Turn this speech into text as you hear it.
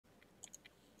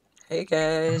Hey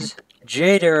guys,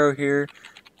 JadeArrow here,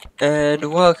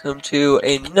 and welcome to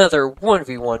another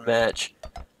 1v1 match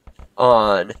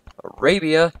on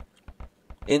Arabia.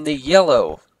 In the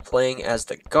yellow, playing as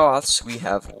the Goths, we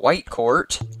have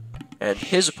Whitecourt, and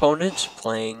his opponent,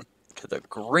 playing to the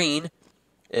green,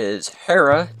 is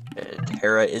Hera, and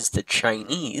Hera is the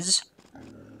Chinese.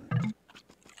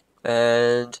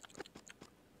 And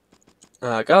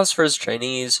Goths versus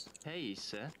Chinese,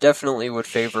 definitely would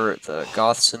favor the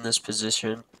Goths in this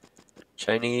position.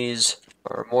 Chinese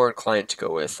are more inclined to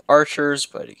go with archers,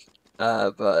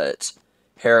 but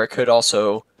Hera could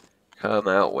also come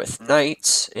out with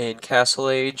knights in Castle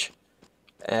Age,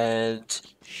 and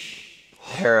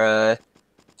Hera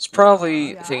is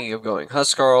probably thinking of going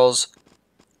Huskarls,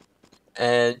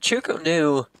 and Chuko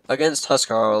Nu against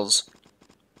Huskarls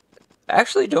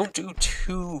actually don't do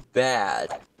too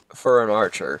bad for an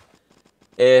archer.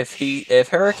 If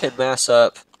Hera can mass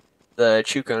up the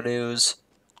Chuko Nus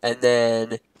and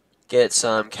then get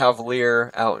some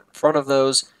Cavalier out in front of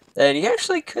those, then he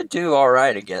actually could do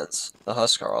alright against the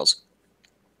Huskarls.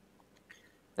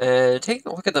 And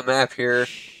taking a look at the map here,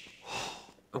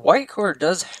 Whitecourt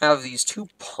does have these two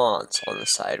pawns on the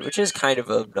side, which is kind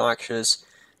of obnoxious.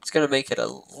 It's going to make it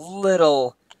a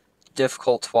little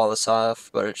difficult to wall this off,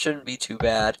 but it shouldn't be too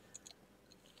bad.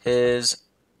 His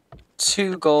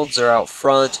two golds are out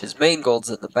front, his main gold's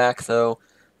in the back though,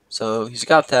 so he's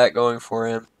got that going for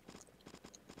him.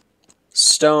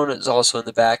 Stone is also in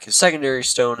the back. His secondary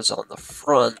stone is on the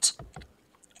front.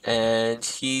 And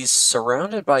he's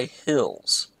surrounded by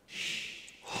hills.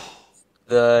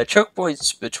 The choke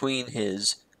points between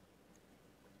his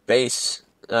base,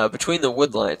 between the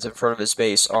wood lines in front of his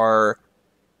base are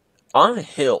on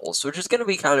hills, which is going to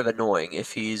be kind of annoying.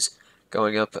 If he's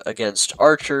going up against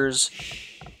archers,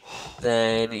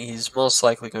 then he's most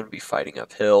likely going to be fighting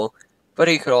uphill. But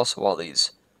he could also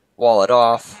wall it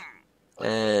off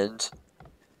and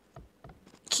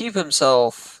keep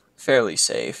himself fairly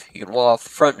safe. He can wall off the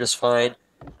front just fine.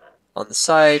 On the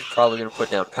side, probably going to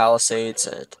put down palisades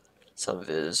and some of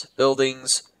his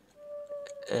buildings.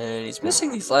 And he's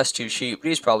missing these last two sheep, but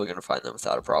he's probably going to find them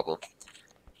without a problem.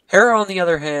 Hera, on the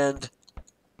other hand,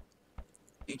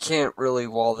 he can't really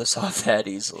wall this off that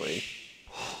easily.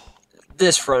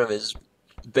 This front of his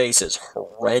base is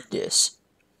horrendous.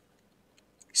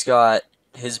 He's got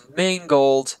his main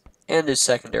gold and his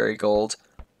secondary gold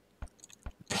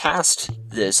past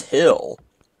this hill.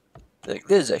 Like,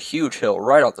 this is a huge hill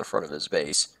right on the front of his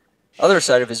base. Other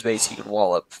side of his base he can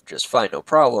wall up just fine, no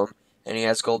problem. And he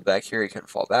has gold back here he can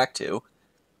fall back to.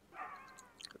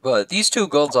 But these two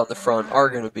golds on the front are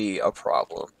going to be a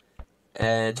problem.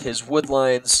 And his wood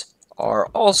lines are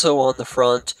also on the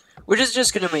front, which is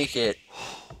just going to make it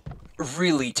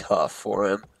really tough for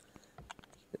him.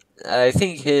 I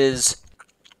think his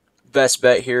best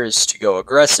bet here is to go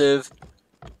aggressive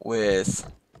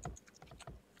with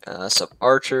some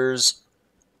archers,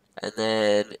 and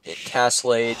then in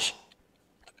Castle Age,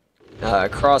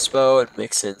 crossbow and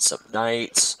mix in some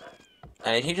knights.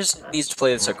 And he just needs to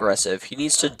play this aggressive. He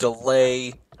needs to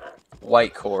delay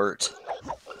Whitecourt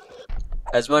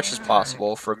as much as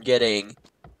possible from getting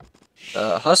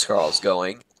Huskarls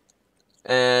going.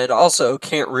 And also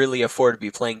can't really afford to be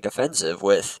playing defensive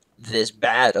with this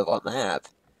bad of a map.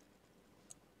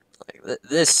 Like,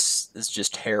 this is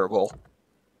just terrible.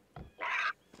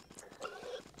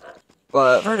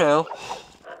 But for now,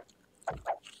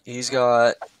 he's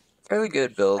got fairly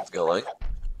good builds going.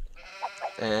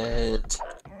 And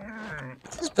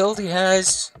this build he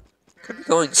has could be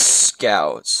going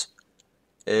scouts,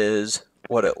 is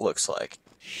what it looks like.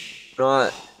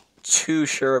 Not too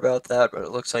sure about that, but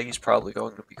it looks like he's probably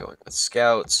going to be going with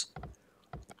scouts.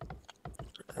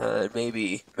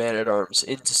 Maybe man-at-arms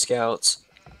into scouts.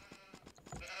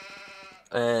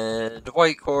 And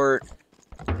Whitecourt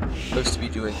looks to be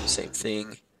doing the same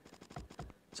thing.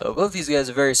 So both these guys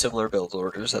have very similar build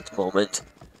orders at the moment.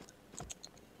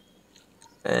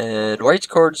 And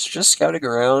Whitecourt's just scouting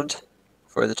around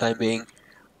for the time being.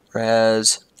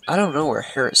 Whereas, I don't know where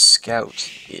Hera's scout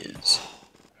is.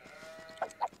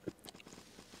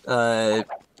 Yeah,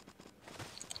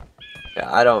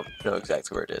 I don't know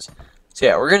exactly where it is. So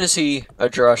yeah, we're going to see a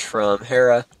drush from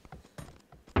Hera.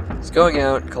 He's going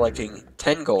out and collecting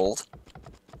 10 gold.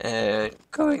 And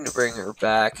going to bring her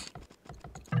back.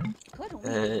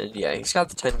 And yeah, he's got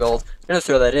the 10 gold. I'm going to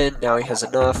throw that in. Now he has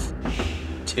enough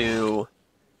to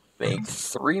make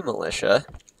 3 militia.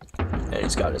 And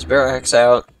he's got his barracks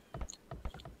out.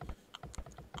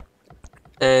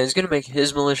 And he's going to make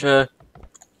his militia.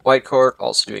 Whitecourt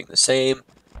also doing the same.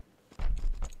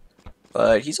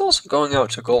 But he's also going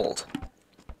out to gold.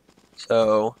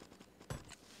 So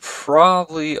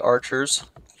probably archers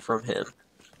from him.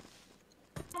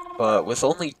 But with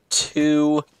only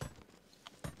 2...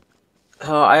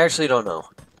 I actually don't know.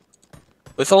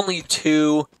 With only 2,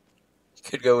 you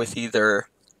could go with either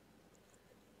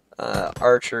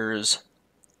archers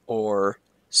or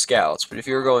scouts. But if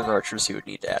you were going archers, he would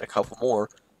need to add a couple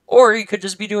more. Or he could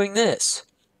just be doing this.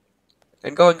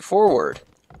 And going forward.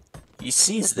 He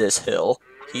sees this hill.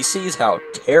 He sees how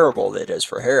terrible it is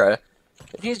for Hera.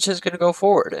 And he's just going to go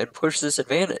forward and push this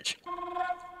advantage.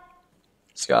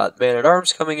 He's got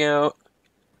man-at-arms coming out.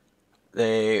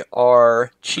 They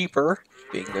are cheaper,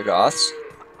 being the Goths.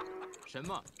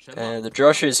 And the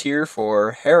Drush is here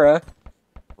for Hera.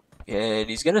 And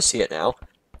he's going to see it now.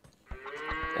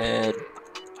 And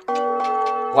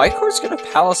Whitecourt's going to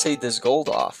palisade this gold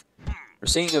off. We're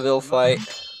seeing a Vil fight,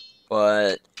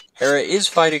 but Hera is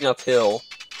fighting uphill.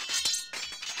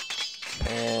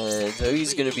 And so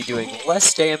he's going to be doing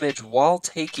less damage while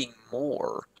taking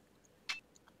more.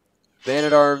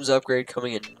 Man-at-arms upgrade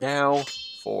coming in now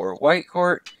for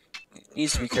Whitecourt. He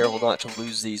needs to be careful not to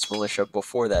lose these militia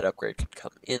before that upgrade can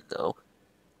come in, though.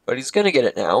 But he's going to get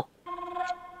it now.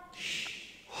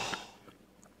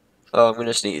 Oh, I'm going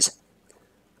to sneeze.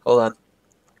 Hold on.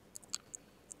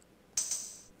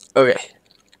 Okay,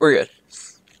 we're good.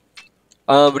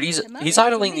 But he's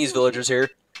idling these villagers here.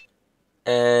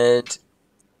 And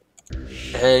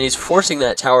he's forcing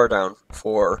that tower down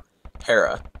for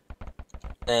Hera.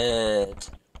 And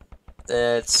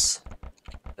that's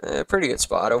a pretty good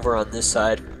spot. Over on this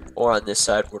side, or on this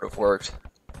side would have worked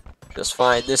just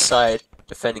fine. This side,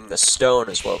 defending the stone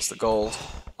as well as the gold.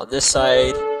 On this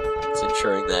side, it's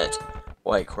ensuring that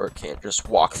Whitecourt can't just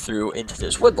walk through into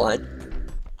this wood line.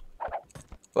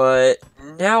 But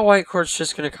now Whitecourt's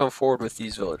just going to come forward with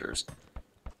these villagers.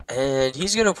 And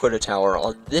he's going to put a tower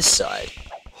on this side.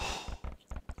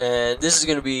 And this is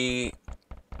going to be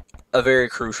a very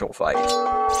crucial fight.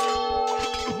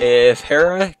 If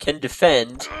Hera can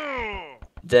defend,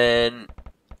 then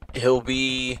he'll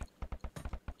be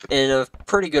in a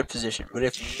pretty good position. But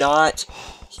if not,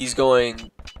 he's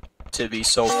going to be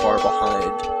so far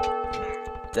behind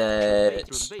that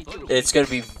it's going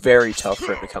to be very tough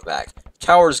for him to come back.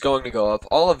 Tower's going to go up.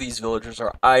 All of these villagers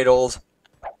are idled.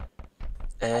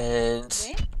 And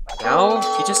now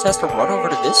he just has to run over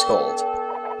to this gold.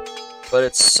 But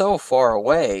it's so far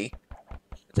away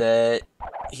that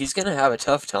he's going to have a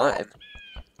tough time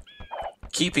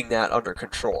keeping that under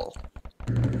control.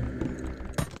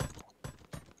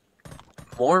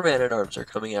 More man-at-arms are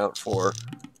coming out for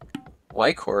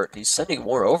Whitecourt. He's sending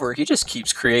more over. He just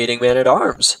keeps creating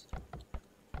man-at-arms.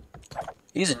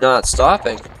 He's not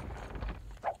stopping.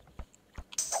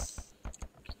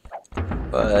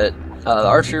 But the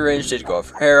archery range did go up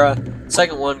for Hera.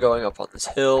 Second one going up on this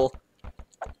hill.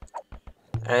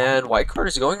 And Whitecourt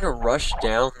is going to rush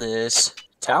down this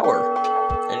tower.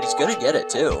 And he's going to get it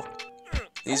too.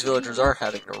 These villagers are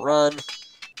having to run.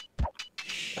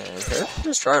 And Hera can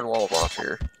just try and wall him off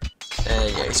here.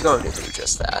 And yeah, he's going to do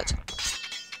just that.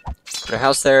 Put a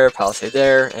house there, palisade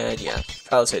there, and yeah,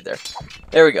 palisade there.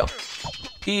 There we go.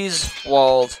 He's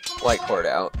walled Whitecourt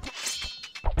out.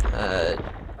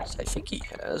 I think he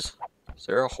has. Is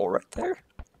there a hole right there?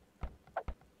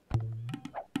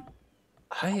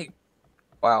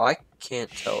 Wow, I can't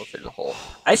tell if there's a hole.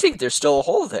 I think there's still a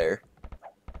hole there.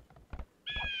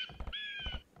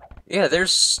 Yeah,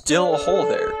 there's still a hole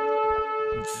there.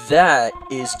 That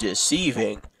is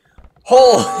deceiving.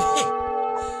 Holy!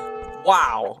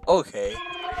 Wow, okay.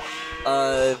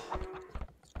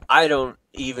 I don't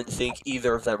even think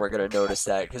either of them are going to notice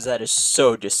that, because that is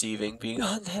so deceiving, being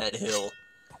on that hill.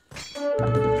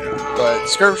 But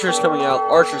skirmishers coming out,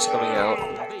 archers coming out.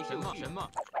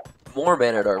 More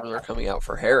man-at-arms are coming out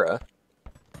for Hera.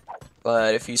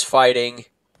 But if he's fighting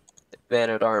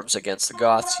man-at-arms against the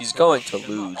Goths, he's going to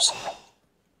lose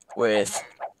with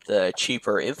the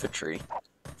cheaper infantry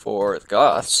for the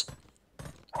Goths.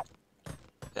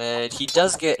 And he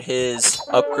does get his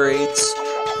upgrades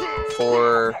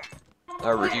for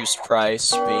a reduced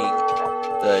price, being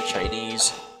the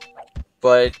Chinese.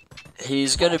 But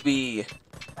he's going to be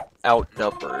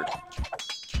outnumbered.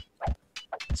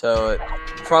 So it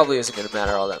probably isn't going to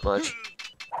matter all that much.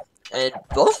 And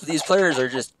both of these players are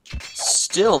just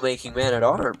still making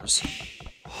man-at-arms.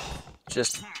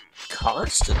 Just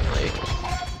constantly.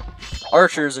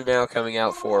 Archers are now coming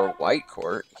out for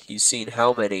Whitecourt. He's seen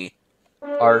how many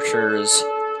archers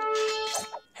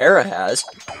Hera has,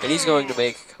 and he's going to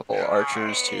make a couple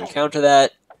archers to counter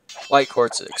that.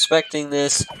 Whitecourt's expecting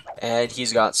this, and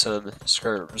he's got some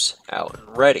skirms out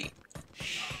and ready.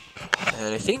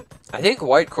 And I think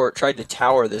Whitecourt tried to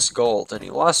tower this gold, and he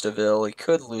lost a Vil. He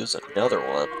could lose another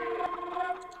one.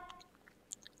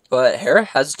 But Hera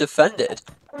has defended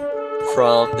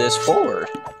from this forward,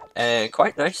 and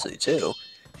quite nicely too.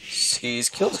 He's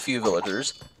killed a few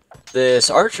villagers. This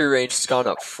archery range has gone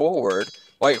up forward.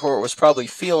 Whitecourt was probably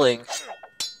feeling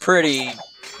pretty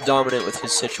dominant with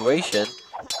his situation,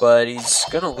 but he's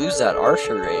going to lose that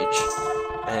archery range,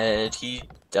 and he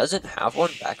doesn't have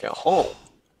one back at home.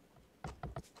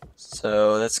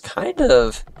 So that's kind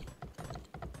of,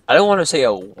 I don't want to say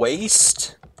a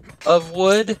waste of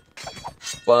wood,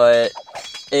 but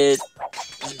it's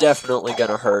definitely going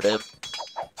to hurt him.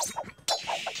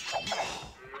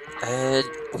 And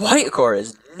Whitecourt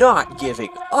is not giving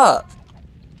up.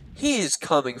 He is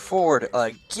coming forward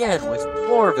again with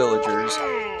more villagers.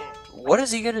 What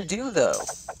is he going to do, though?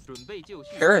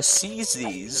 Hera sees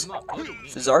these,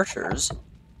 his archers,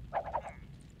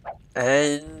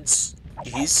 and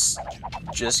he's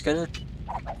just going to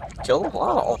kill them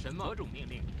all.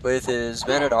 With his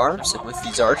men-at-arms and with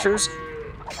these archers,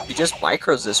 he just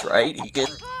micros this, right? He can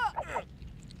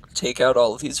take out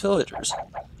all of these villagers.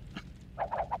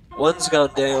 One's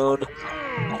gone down,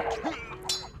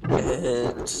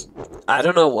 and I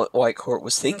don't know what Whitecourt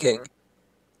was thinking,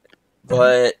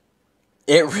 but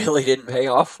it really didn't pay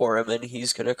off for him, and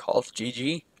he's going to call it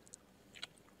GG.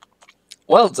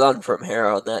 Well done from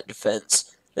Hera on that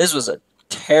defense. This was a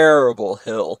terrible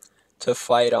hill to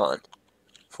fight on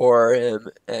for him,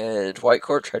 and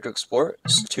Whitecourt tried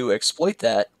to exploit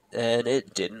that, and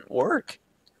it didn't work.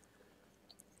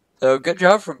 So good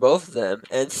job from both of them,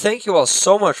 and thank you all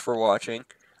so much for watching.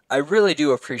 I really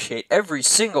do appreciate every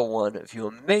single one of you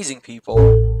amazing people,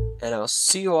 and I'll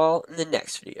see you all in the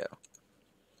next video.